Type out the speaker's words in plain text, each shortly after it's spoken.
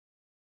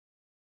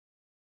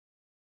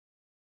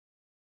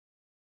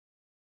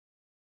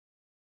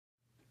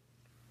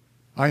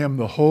I am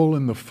the hole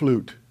in the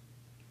flute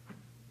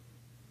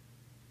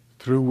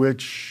through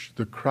which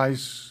the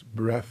Christ's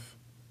breath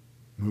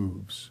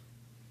moves.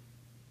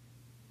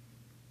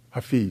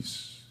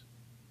 Hafiz,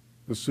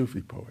 the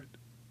Sufi poet.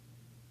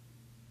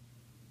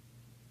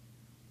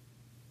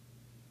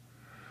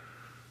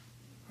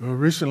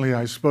 Recently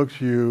I spoke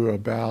to you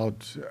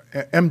about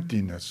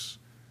emptiness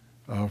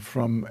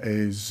from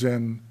a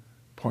Zen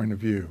point of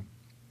view.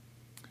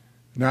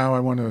 Now I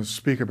want to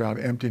speak about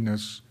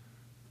emptiness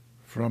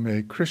from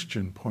a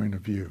Christian point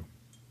of view.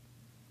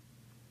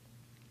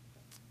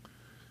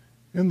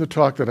 In the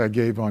talk that I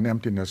gave on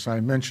emptiness, I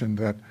mentioned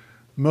that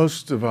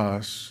most of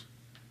us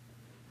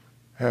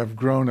have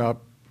grown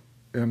up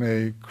in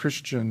a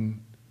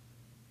Christian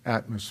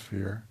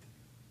atmosphere,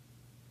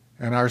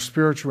 and our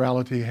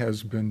spirituality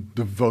has been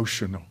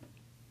devotional.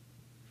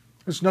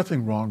 There's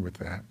nothing wrong with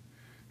that,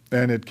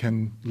 and it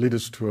can lead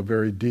us to a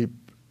very deep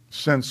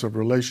sense of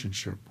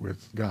relationship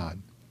with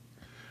God.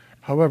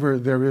 However,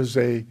 there is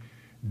a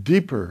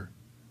deeper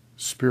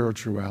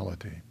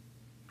spirituality,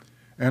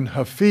 and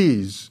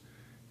Hafiz,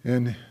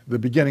 in the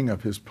beginning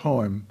of his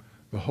poem,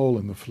 The Hole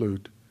in the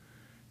Flute,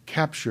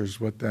 captures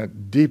what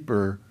that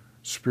deeper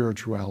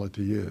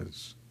spirituality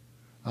is.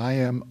 I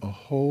am a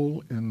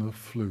hole in the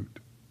flute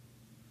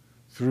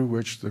through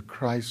which the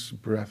Christ's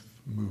breath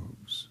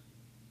moves.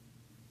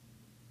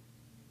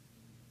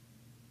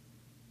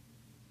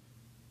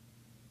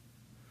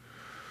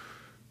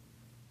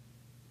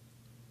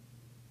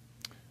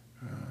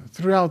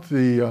 Throughout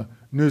the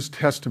New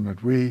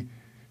Testament, we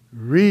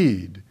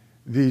read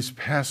these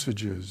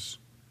passages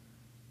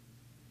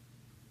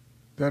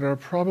that are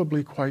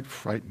probably quite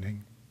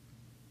frightening.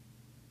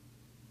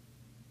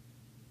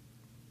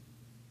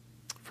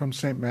 From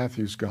St.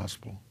 Matthew's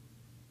Gospel.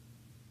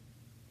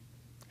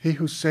 He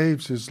who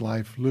saves his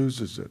life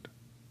loses it.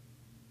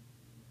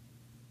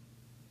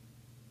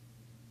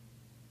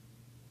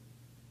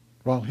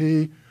 While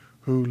he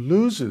who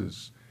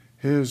loses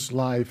his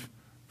life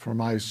for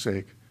my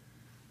sake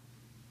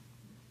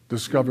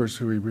discovers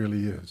who he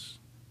really is.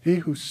 He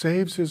who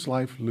saves his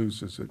life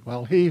loses it,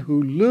 while he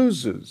who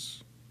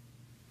loses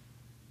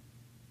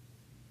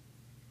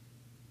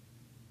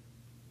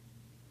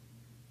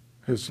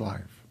his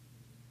life.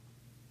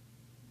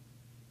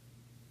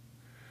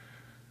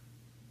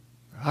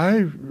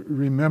 I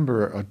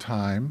remember a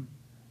time,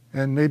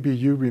 and maybe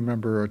you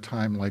remember a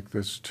time like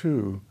this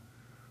too,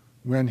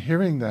 when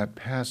hearing that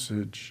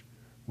passage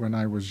when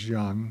I was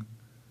young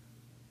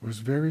was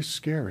very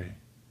scary.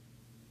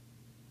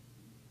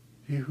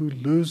 He who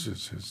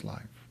loses his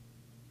life.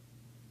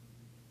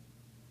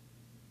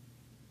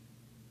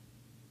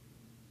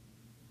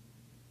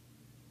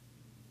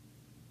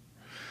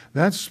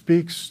 That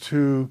speaks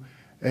to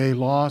a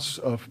loss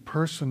of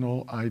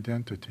personal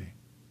identity.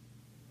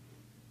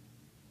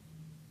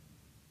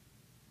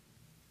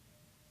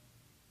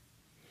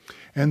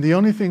 And the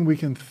only thing we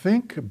can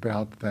think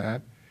about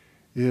that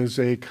is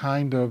a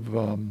kind of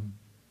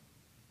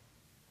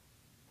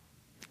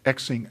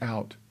Xing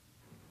out,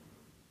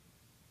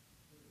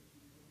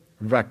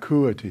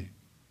 vacuity.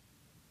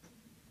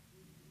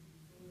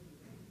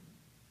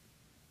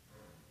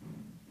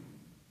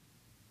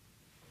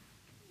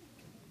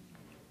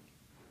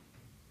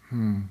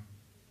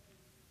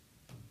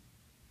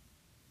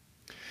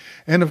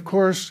 And of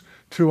course,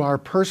 to our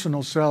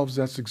personal selves,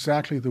 that's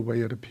exactly the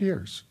way it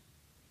appears.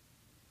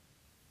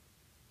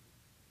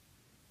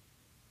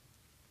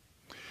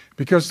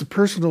 Because the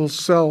personal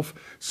self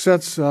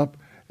sets up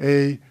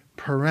a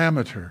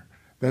parameter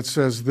that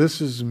says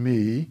this is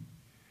me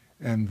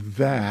and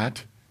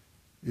that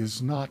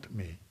is not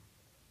me.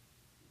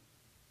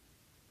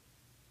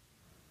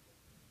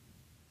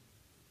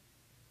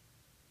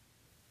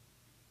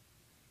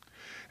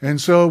 And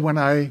so when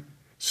I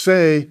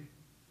say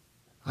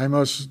I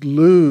must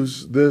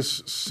lose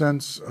this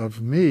sense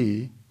of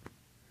me,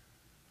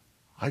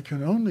 I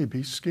can only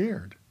be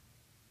scared.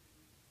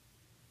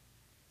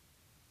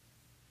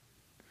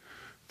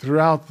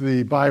 Throughout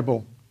the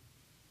Bible,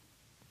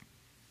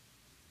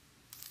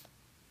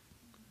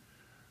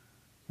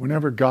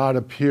 whenever God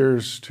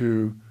appears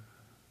to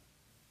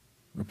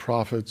the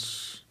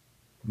prophets,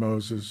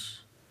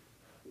 Moses,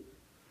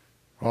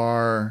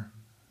 or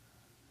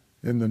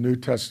in the New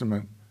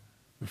Testament,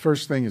 the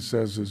first thing it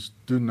says is,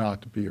 do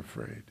not be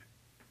afraid.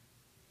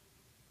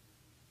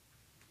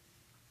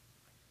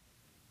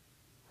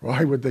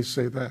 Why would they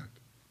say that?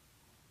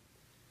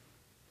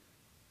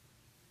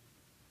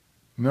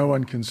 No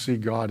one can see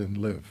God and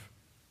live.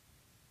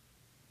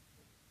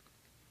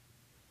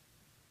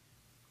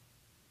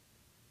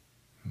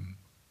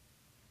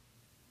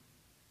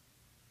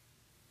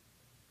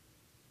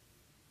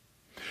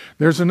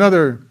 There's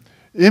another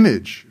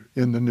image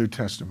in the New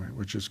Testament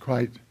which is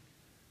quite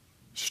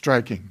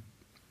striking.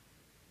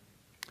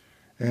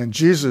 And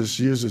Jesus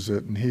uses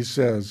it, and he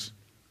says,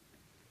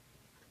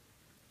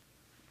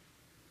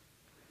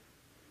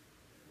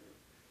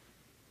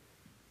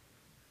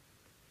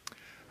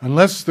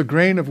 unless the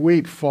grain of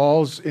wheat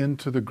falls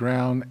into the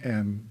ground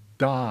and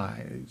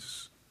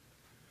dies,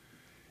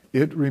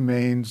 it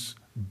remains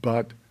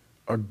but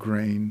a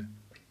grain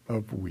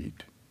of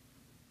wheat.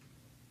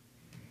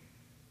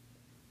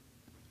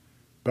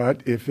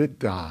 But if it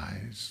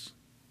dies,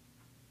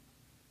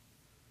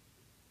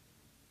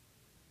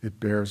 it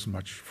bears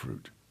much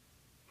fruit.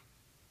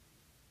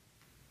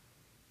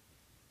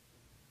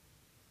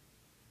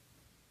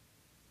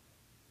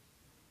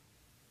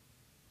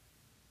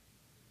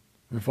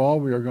 If all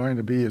we are going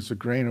to be is a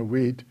grain of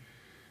wheat,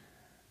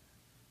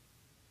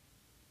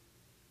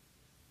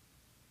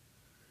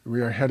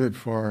 we are headed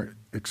for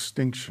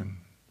extinction,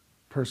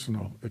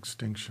 personal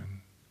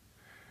extinction.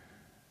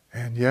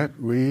 And yet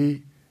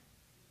we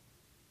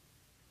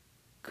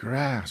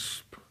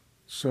grasp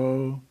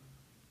so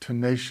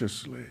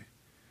tenaciously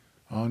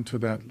onto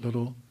that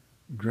little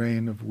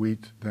grain of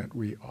wheat that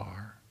we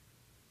are.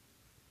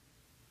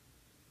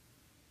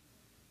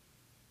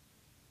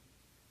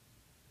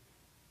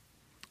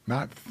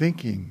 Not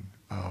thinking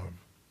of,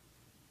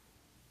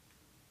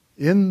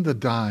 in the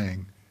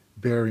dying,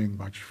 bearing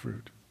much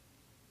fruit.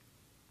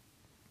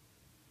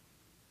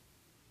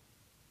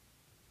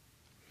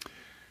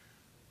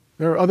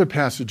 There are other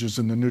passages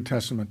in the New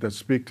Testament that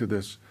speak to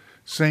this.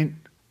 St.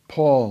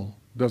 Paul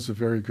does a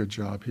very good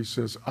job. He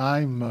says,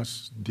 I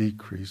must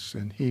decrease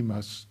and he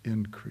must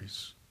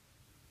increase.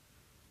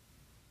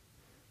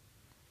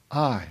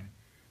 I,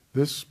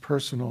 this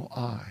personal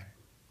I.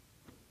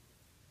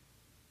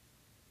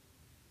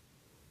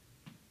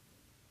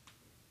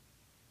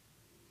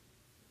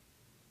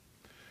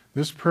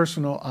 This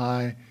personal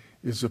I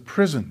is a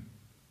prison.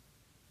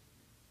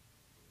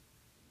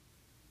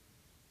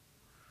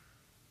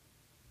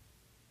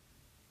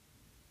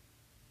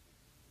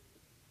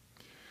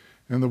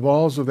 And the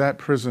walls of that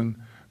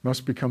prison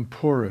must become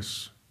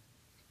porous.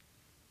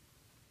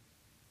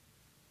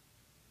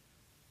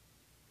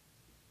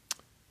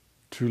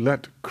 To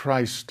let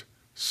Christ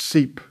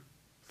seep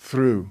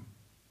through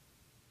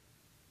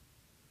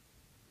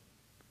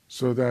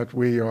so that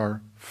we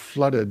are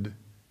flooded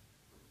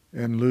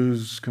and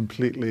lose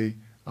completely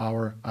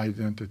our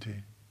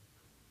identity.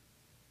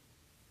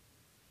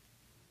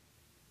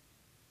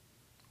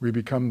 We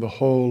become the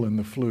hole in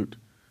the flute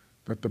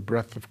that the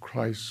breath of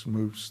Christ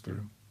moves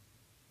through.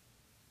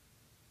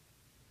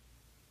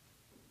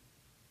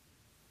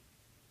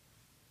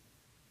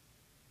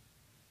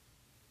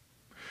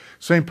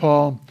 St.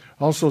 Paul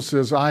also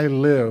says, I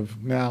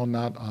live now,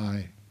 not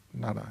I,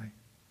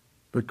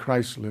 but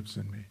Christ lives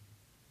in me.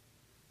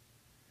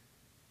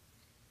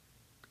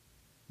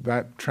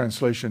 That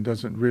translation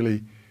doesn't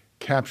really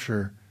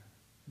capture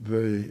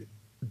the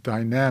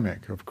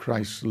dynamic of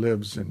Christ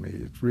lives in me.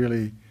 It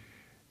really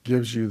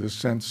gives you the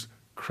sense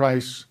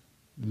Christ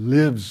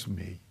lives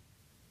me.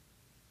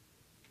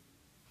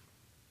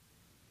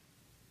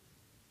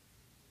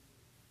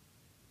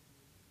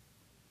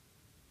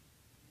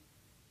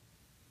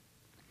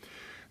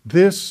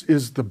 This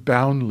is the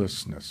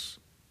boundlessness.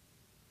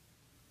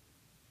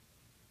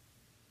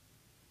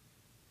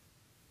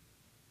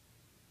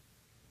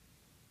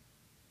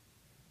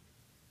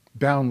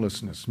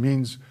 Boundlessness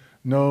means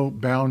no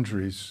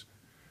boundaries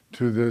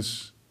to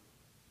this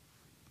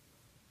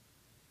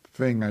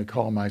thing I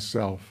call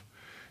myself.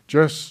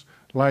 Just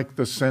like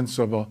the sense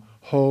of a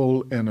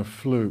hole in a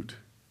flute.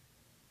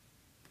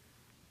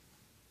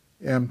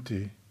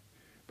 Empty.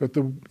 But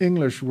the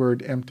English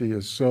word empty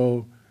is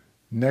so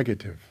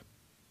negative.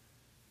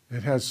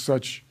 It has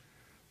such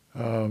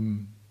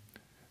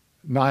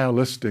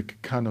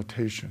nihilistic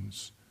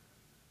connotations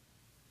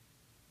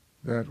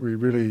that we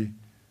really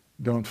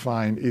don't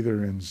find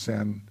either in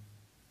Zen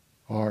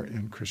or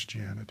in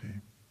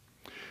Christianity.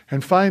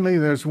 And finally,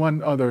 there's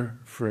one other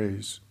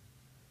phrase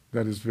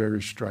that is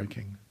very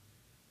striking.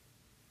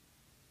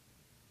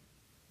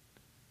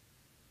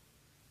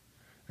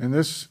 And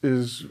this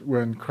is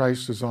when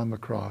Christ is on the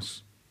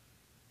cross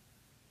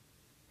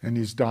and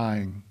he's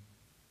dying.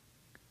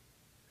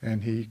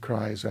 And he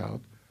cries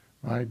out,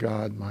 my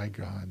God,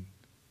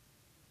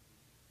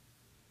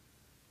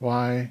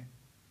 why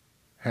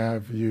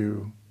have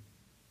you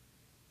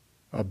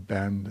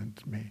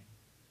abandoned me?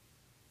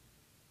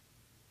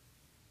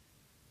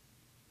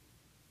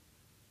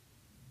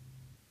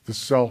 The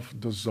self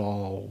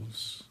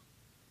dissolves.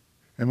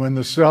 And when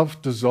the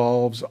self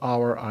dissolves,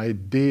 our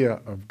idea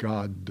of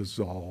God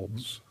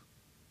dissolves.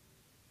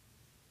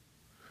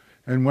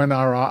 And when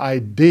our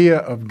idea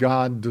of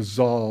God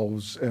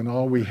dissolves and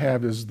all we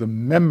have is the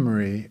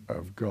memory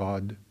of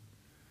God,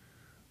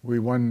 we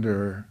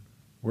wonder,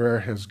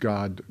 where has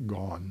God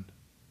gone?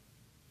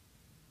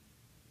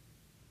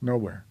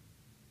 Nowhere.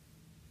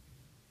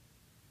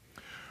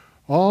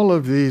 All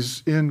of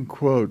these, in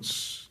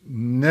quotes,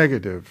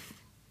 negative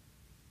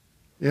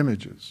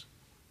images.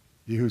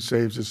 He who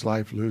saves his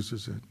life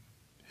loses it.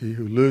 He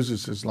who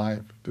loses his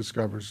life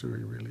discovers who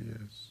he really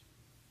is.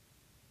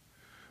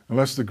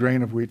 Unless the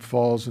grain of wheat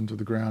falls into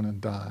the ground and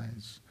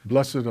dies.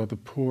 Blessed are the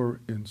poor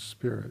in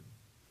spirit.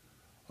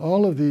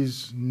 All of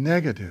these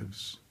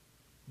negatives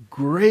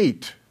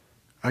grate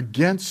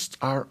against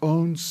our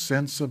own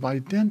sense of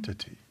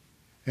identity.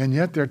 And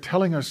yet they're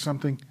telling us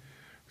something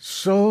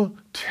so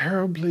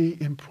terribly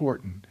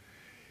important.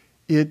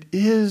 It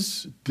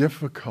is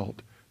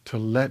difficult to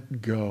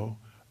let go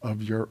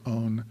of your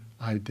own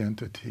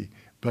identity.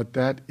 But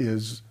that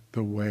is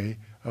the way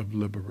of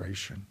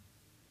liberation.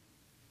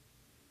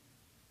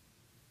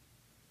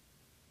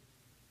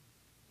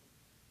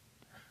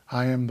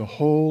 I am the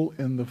hole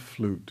in the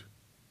flute,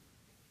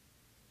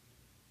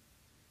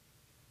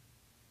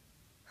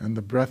 and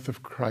the breath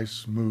of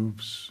Christ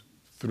moves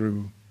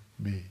through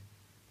me.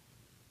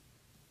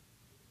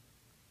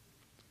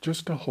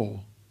 Just a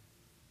hole.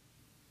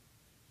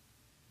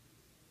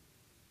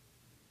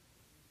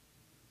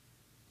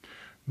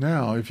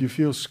 Now, if you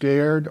feel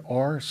scared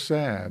or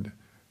sad,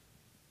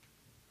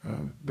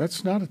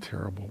 that's not a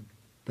terrible,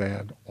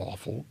 bad,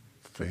 awful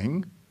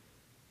thing.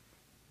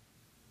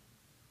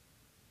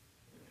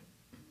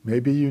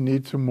 Maybe you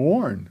need to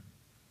mourn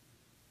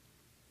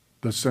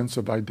the sense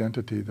of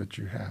identity that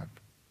you have.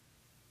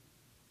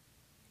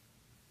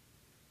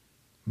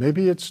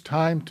 Maybe it's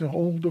time to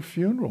hold a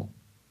funeral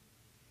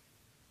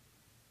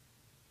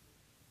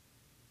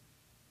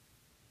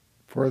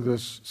for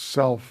this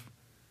self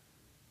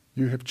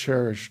you have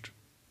cherished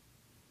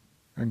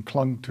and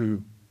clung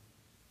to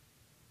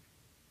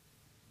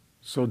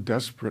so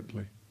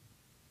desperately.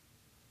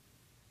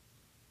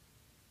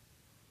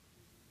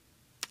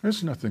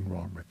 There's nothing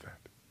wrong with that.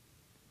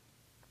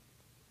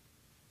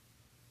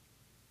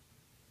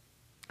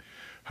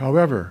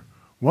 However,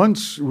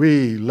 once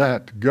we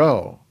let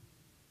go,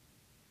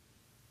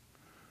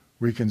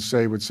 we can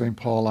say with St.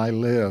 Paul, I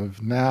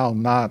live, now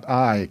not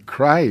I,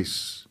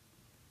 Christ.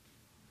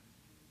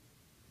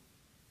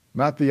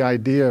 Not the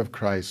idea of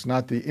Christ,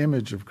 not the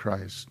image of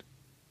Christ.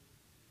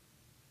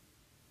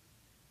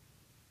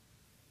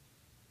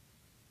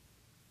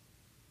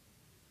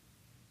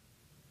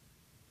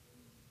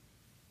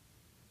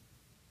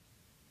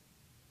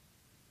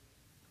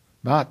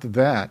 Not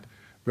that,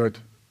 but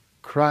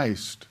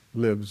Christ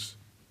lives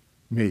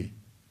me.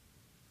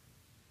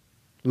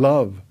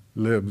 Love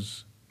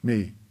lives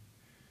me.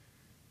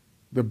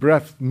 The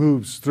breath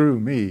moves through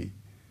me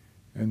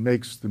and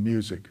makes the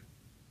music.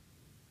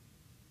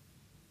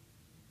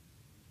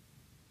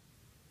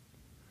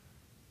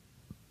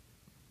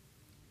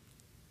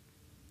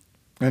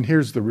 And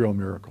here's the real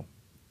miracle.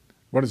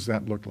 What does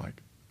that look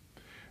like?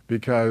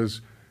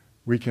 Because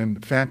we can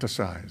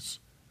fantasize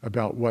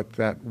about what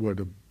that would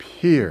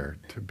appear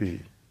to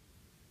be.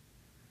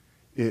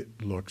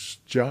 It looks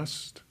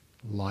just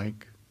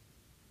like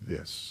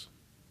this.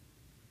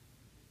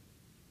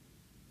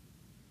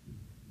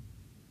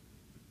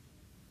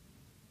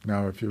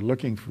 Now, if you're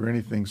looking for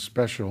anything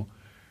special,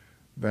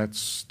 that's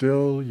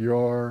still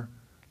your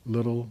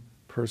little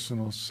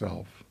personal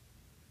self,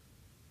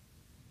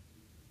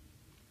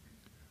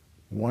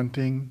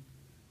 wanting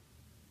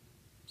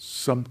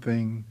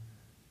something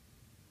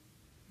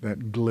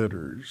that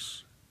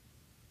glitters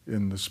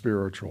in the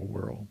spiritual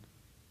world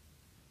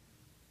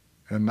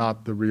and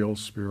not the real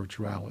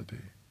spirituality.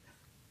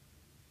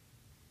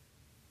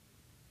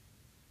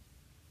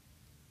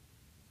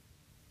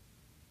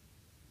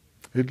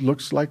 It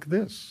looks like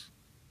this.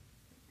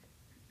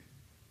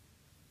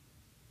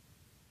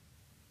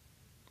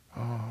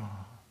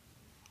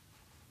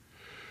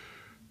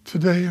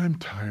 Today I'm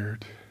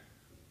tired.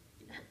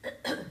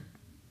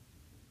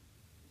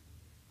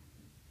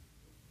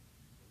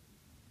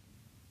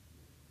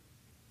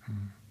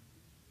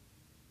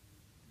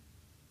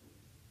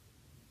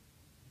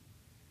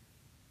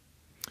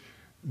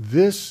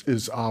 This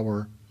is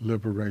our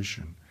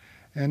liberation.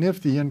 And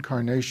if the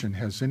incarnation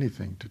has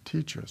anything to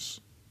teach us,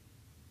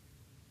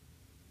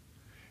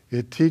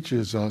 it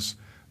teaches us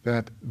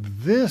that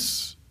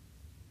this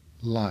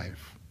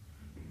life,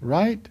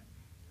 right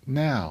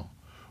now,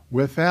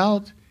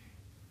 without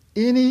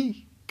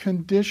any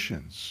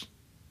conditions,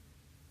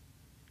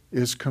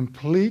 is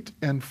complete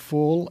and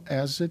full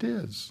as it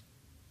is.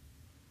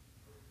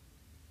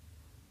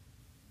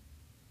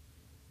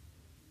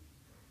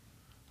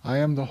 I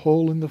am the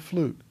hole in the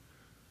flute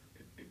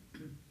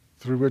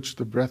through which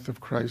the breath of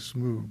Christ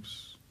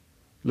moves.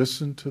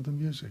 Listen to the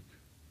music.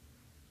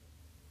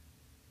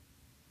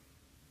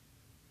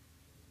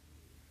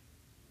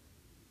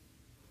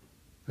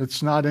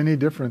 It's not any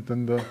different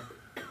than the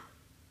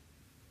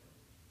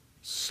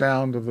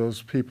sound of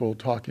those people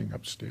talking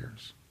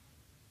upstairs.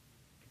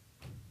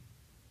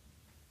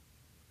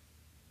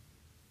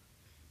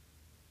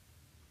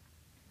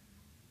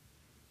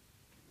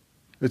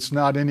 It's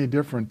not any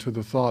different to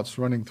the thoughts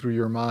running through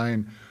your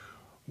mind,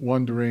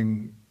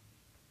 wondering,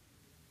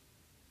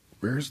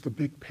 where's the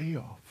big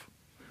payoff?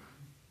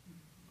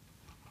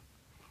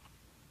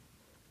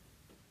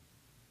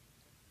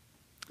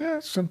 Yeah,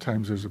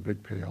 sometimes there's a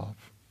big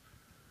payoff.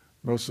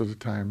 Most of the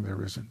time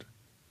there isn't.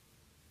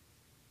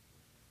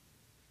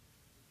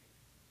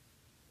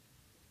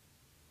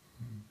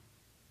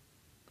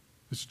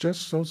 It's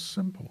just so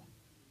simple.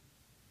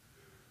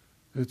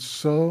 It's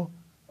so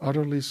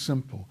utterly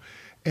simple.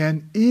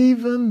 And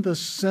even the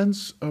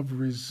sense of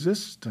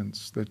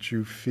resistance that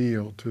you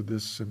feel to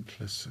this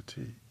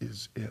simplicity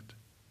is it.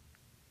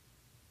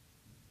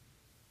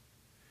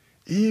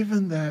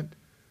 Even that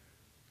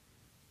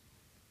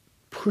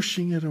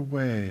pushing it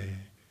away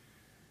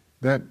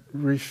that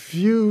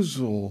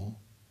refusal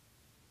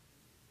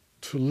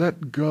to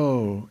let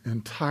go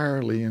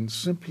entirely and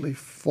simply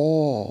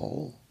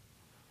fall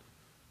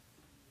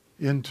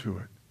into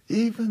it.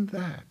 Even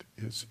that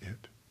is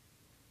it.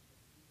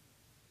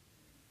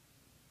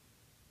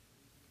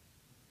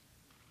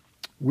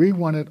 We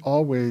want it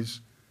always,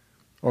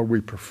 or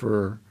we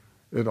prefer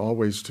it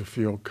always to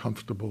feel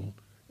comfortable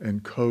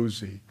and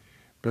cozy,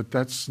 but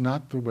that's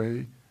not the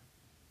way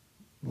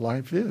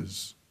life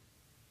is.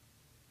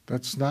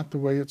 That's not the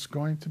way it's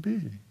going to be.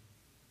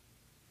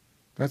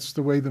 That's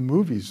the way the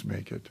movies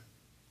make it.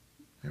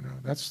 You know,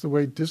 that's the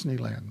way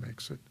Disneyland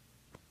makes it.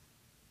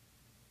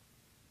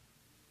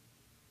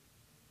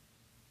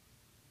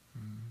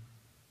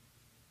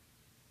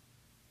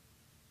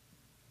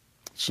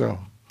 So,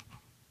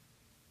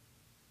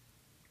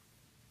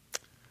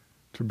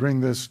 to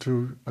bring this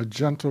to a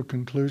gentle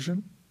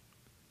conclusion,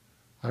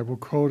 I will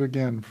quote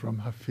again from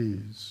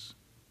Hafiz.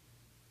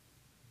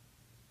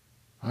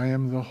 I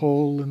am the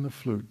hole in the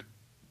flute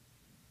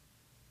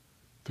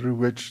through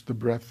which the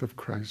breath of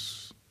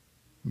Christ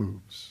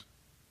moves.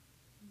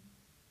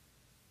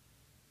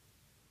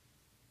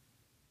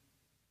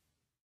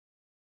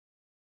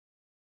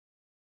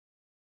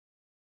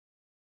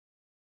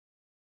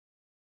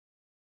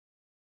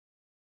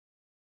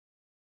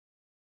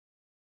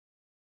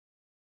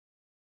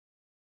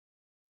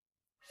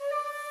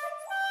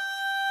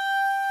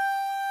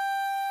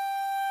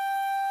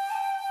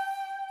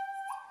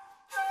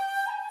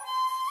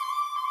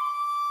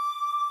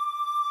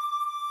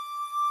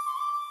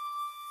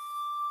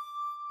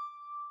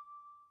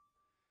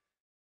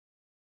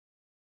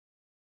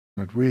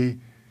 But we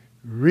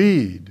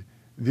read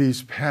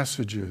these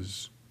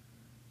passages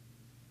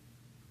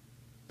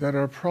that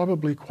are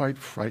probably quite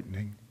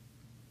frightening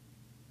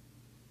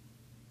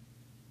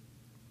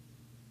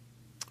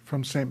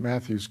from St.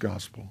 Matthew's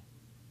Gospel.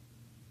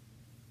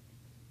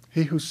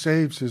 He who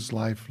saves his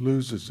life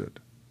loses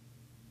it.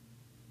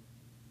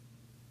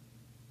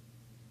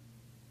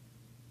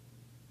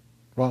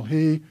 While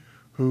he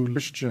who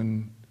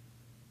Christian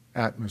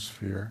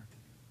atmosphere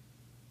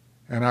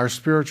and our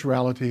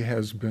spirituality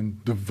has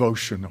been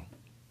devotional.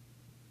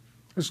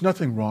 There's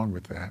nothing wrong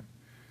with that.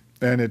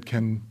 And it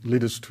can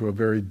lead us to a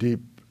very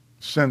deep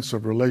sense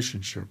of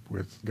relationship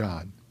with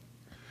God.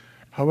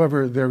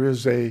 However, there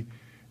is a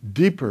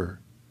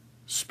deeper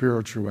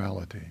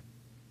spirituality.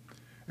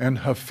 And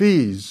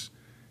Hafiz,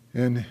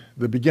 in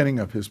the beginning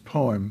of his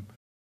poem,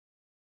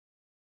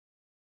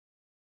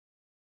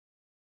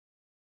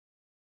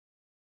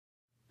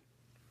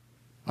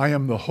 I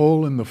am the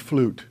hole in the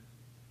flute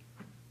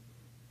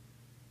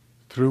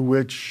through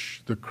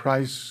which the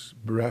Christ's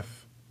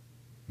breath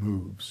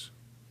moves.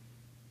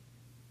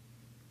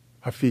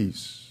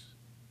 Hafiz,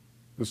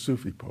 the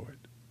Sufi poet.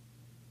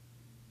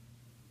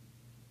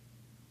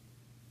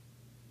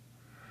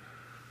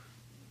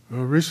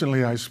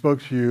 Recently I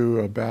spoke to you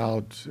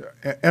about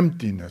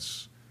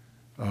emptiness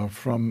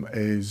from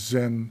a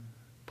Zen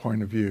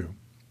point of view.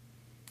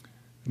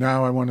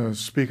 Now I want to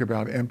speak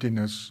about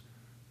emptiness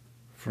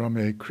from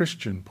a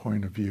Christian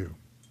point of view.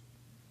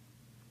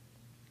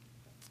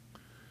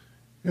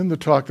 In the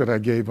talk that I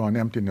gave on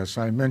emptiness,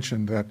 I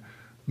mentioned that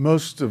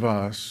most of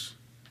us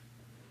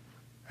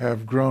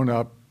have grown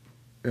up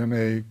in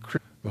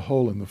the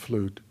hole in the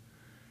flute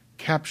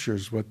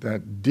captures what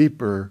that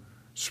deeper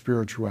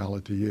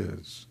spirituality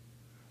is.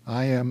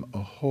 I am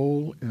a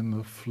hole in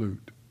the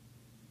flute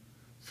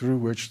through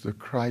which the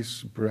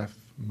Christ's breath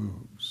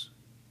moves.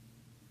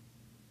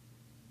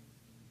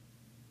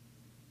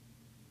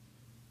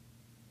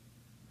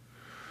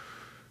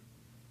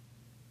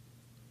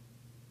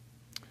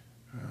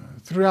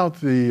 Throughout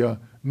the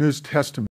New Testament,